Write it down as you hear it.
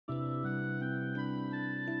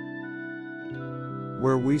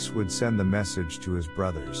where Whis would send the message to his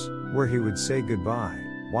brothers, where he would say goodbye.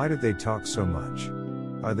 Why did they talk so much?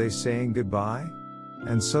 Are they saying goodbye?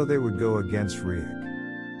 And so they would go against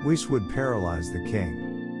Riek. Whis would paralyze the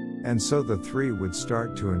king. And so the three would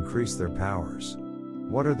start to increase their powers.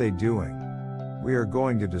 What are they doing? We are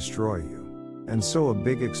going to destroy you. And so a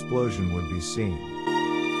big explosion would be seen.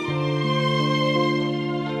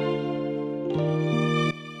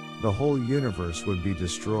 The whole universe would be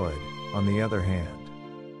destroyed. On the other hand,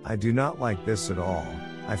 I do not like this at all.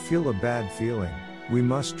 I feel a bad feeling. We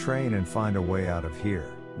must train and find a way out of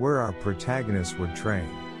here, where our protagonist would train.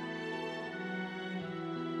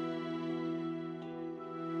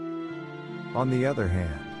 On the other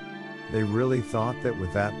hand, they really thought that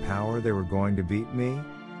with that power they were going to beat me?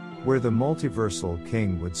 Where the multiversal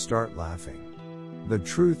king would start laughing. The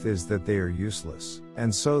truth is that they are useless,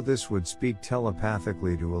 and so this would speak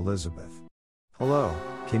telepathically to Elizabeth. Hello,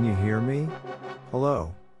 can you hear me?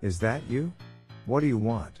 Hello, is that you? What do you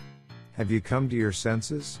want? Have you come to your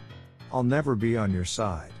senses? I'll never be on your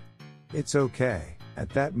side. It's okay. At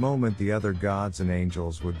that moment the other gods and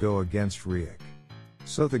angels would go against Riek.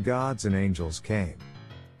 So the gods and angels came.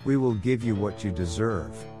 We will give you what you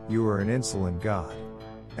deserve, you are an insolent god.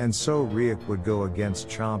 And so Riek would go against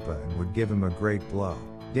Champa and would give him a great blow.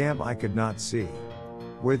 Damn, I could not see.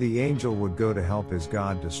 Where the angel would go to help his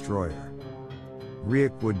god destroyer.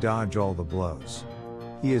 Riek would dodge all the blows.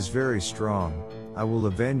 He is very strong. I will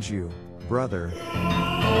avenge you, brother.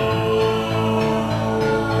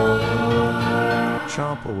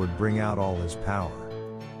 Champa would bring out all his power.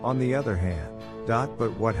 On the other hand,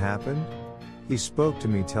 but what happened? He spoke to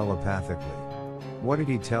me telepathically. What did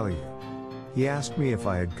he tell you? He asked me if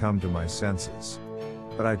I had come to my senses.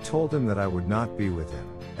 But I told him that I would not be with him,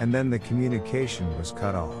 and then the communication was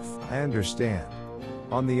cut off. I understand.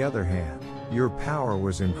 On the other hand, your power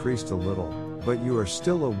was increased a little, but you are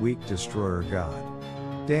still a weak destroyer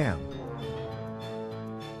god. Damn.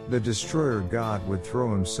 The destroyer god would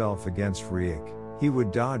throw himself against Riek. He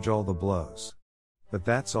would dodge all the blows. But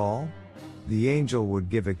that's all? The angel would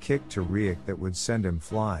give a kick to Riek that would send him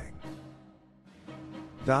flying.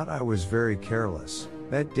 I was very careless.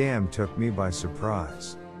 That damn took me by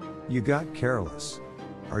surprise. You got careless.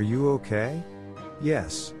 Are you okay?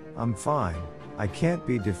 Yes, I'm fine. I can't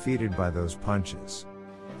be defeated by those punches.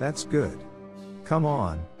 That's good. Come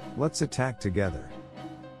on, let's attack together.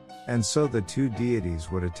 And so the two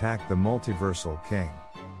deities would attack the multiversal king.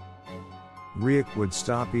 Riek would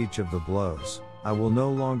stop each of the blows. I will no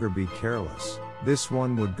longer be careless. This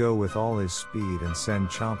one would go with all his speed and send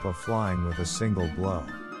Champa flying with a single blow.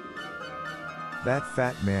 That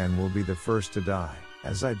fat man will be the first to die,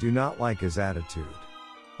 as I do not like his attitude.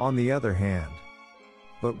 On the other hand.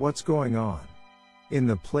 But what's going on? In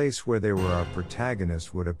the place where they were our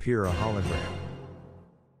protagonist would appear a hologram.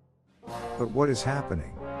 But what is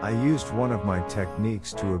happening? I used one of my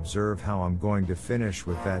techniques to observe how I'm going to finish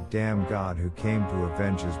with that damn god who came to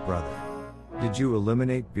avenge his brother. Did you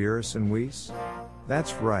eliminate Beerus and Whis?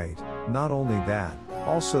 That's right, not only that,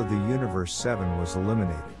 also the Universe 7 was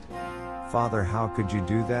eliminated. Father, how could you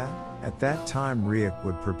do that? At that time Riek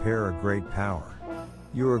would prepare a great power.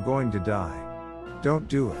 You are going to die. Don't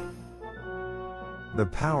do it. The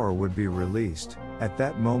power would be released. At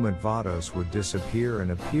that moment Vados would disappear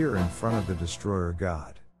and appear in front of the destroyer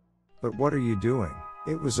god. But what are you doing?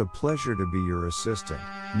 It was a pleasure to be your assistant.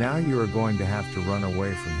 Now you are going to have to run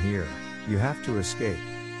away from here. You have to escape.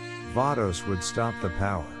 Vados would stop the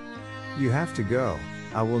power. You have to go.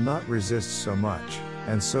 I will not resist so much.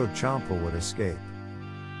 And so Champa would escape.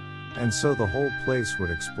 And so the whole place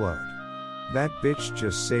would explode. That bitch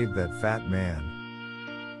just saved that fat man.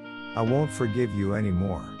 I won't forgive you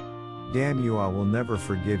anymore. Damn you, I will never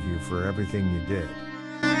forgive you for everything you did.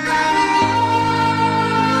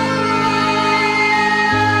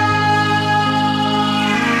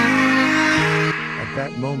 At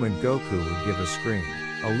that moment Goku would give a scream.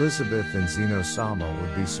 Elizabeth and Zeno-sama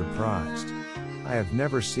would be surprised. I have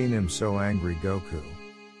never seen him so angry. Goku.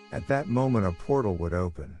 At that moment a portal would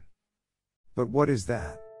open. But what is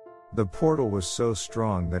that? The portal was so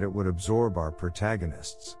strong that it would absorb our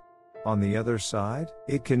protagonists. On the other side,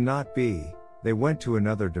 it cannot be. They went to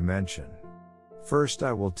another dimension. First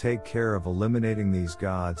I will take care of eliminating these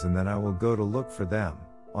gods and then I will go to look for them.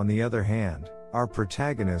 On the other hand, our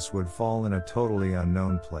protagonists would fall in a totally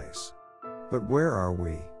unknown place. But where are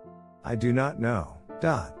we? I do not know.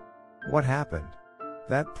 What happened?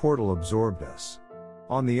 That portal absorbed us.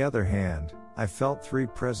 On the other hand, I felt three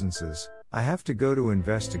presences. I have to go to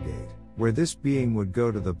investigate, where this being would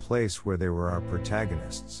go to the place where they were our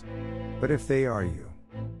protagonists. But if they are you,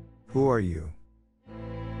 who are you?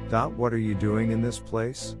 What are you doing in this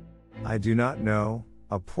place? I do not know,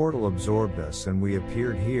 a portal absorbed us and we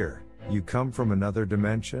appeared here. You come from another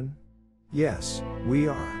dimension? Yes, we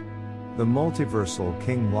are. The multiversal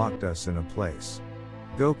king locked us in a place.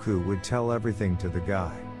 Goku would tell everything to the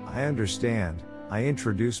guy. I understand, I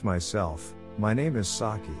introduce myself, my name is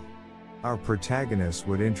Saki. Our protagonists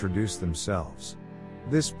would introduce themselves.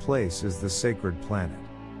 This place is the sacred planet.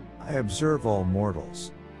 I observe all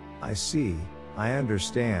mortals. I see, I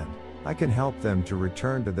understand, I can help them to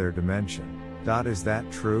return to their dimension. Is that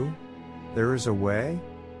true? There is a way?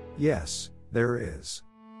 Yes, there is.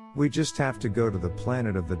 We just have to go to the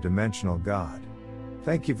planet of the dimensional God.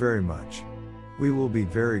 Thank you very much. We will be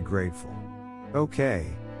very grateful. Okay,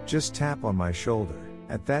 just tap on my shoulder.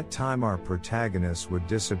 At that time our protagonists would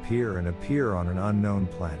disappear and appear on an unknown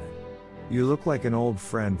planet. You look like an old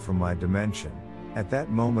friend from my dimension. At that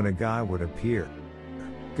moment a guy would appear.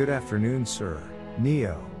 Good afternoon, sir.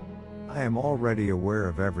 Neo. I am already aware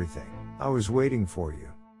of everything. I was waiting for you.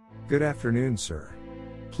 Good afternoon, sir.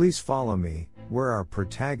 Please follow me, where our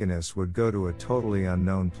protagonists would go to a totally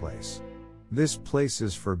unknown place. This place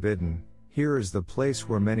is forbidden. Here is the place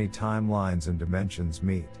where many timelines and dimensions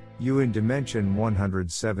meet. You in dimension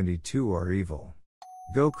 172 are evil.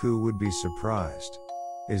 Goku would be surprised.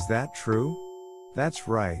 Is that true? That's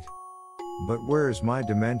right. But where is my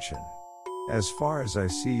dimension? As far as I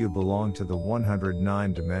see, you belong to the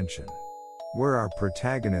 109 dimension. Where our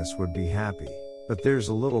protagonists would be happy. But there's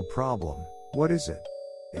a little problem. What is it?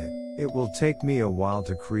 It will take me a while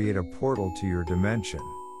to create a portal to your dimension.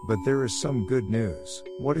 But there is some good news.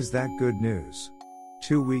 What is that good news?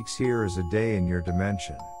 2 weeks here is a day in your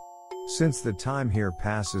dimension. Since the time here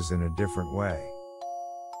passes in a different way.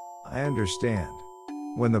 I understand.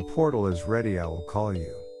 When the portal is ready I will call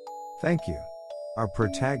you. Thank you. Our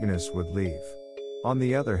protagonist would leave. On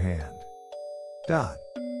the other hand,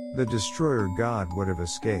 the destroyer god would have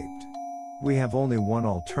escaped. We have only one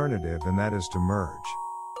alternative and that is to merge.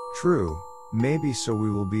 True, maybe so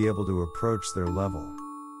we will be able to approach their level.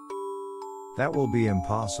 That will be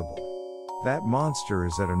impossible. That monster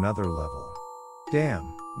is at another level.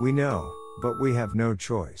 Damn, we know, but we have no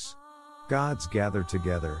choice. Gods gather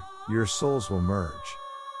together, your souls will merge.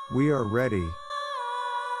 We are ready.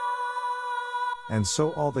 And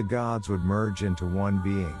so all the gods would merge into one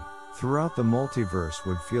being. Throughout the multiverse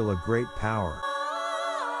would feel a great power.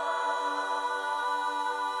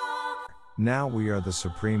 Now we are the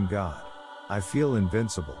supreme God. I feel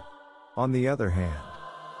invincible. On the other hand,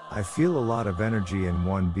 I feel a lot of energy in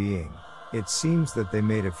one being. It seems that they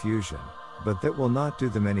made a fusion, but that will not do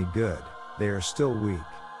them any good, they are still weak.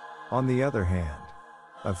 On the other hand,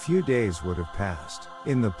 a few days would have passed,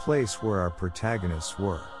 in the place where our protagonists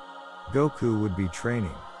were. Goku would be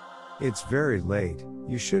training. It's very late,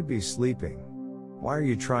 you should be sleeping. Why are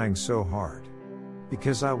you trying so hard?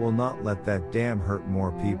 Because I will not let that damn hurt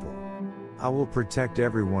more people. I will protect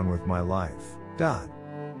everyone with my life.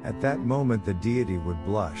 At that moment the deity would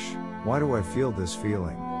blush. Why do I feel this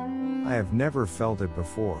feeling? I have never felt it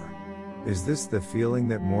before. Is this the feeling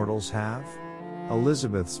that mortals have?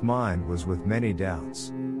 Elizabeth's mind was with many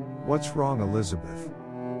doubts. What's wrong, Elizabeth?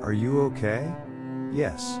 Are you okay?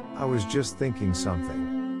 Yes, I was just thinking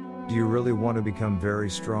something. Do you really want to become very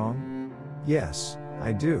strong? Yes,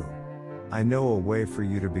 I do. I know a way for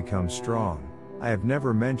you to become strong. I have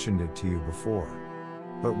never mentioned it to you before.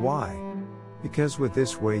 But why? Because with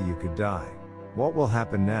this way you could die. What will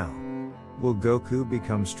happen now? Will Goku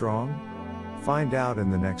become strong? Find out in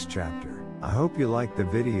the next chapter. I hope you liked the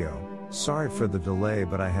video. Sorry for the delay,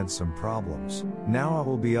 but I had some problems. Now I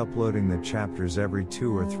will be uploading the chapters every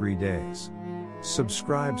 2 or 3 days.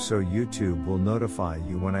 Subscribe so YouTube will notify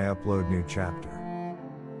you when I upload new chapter.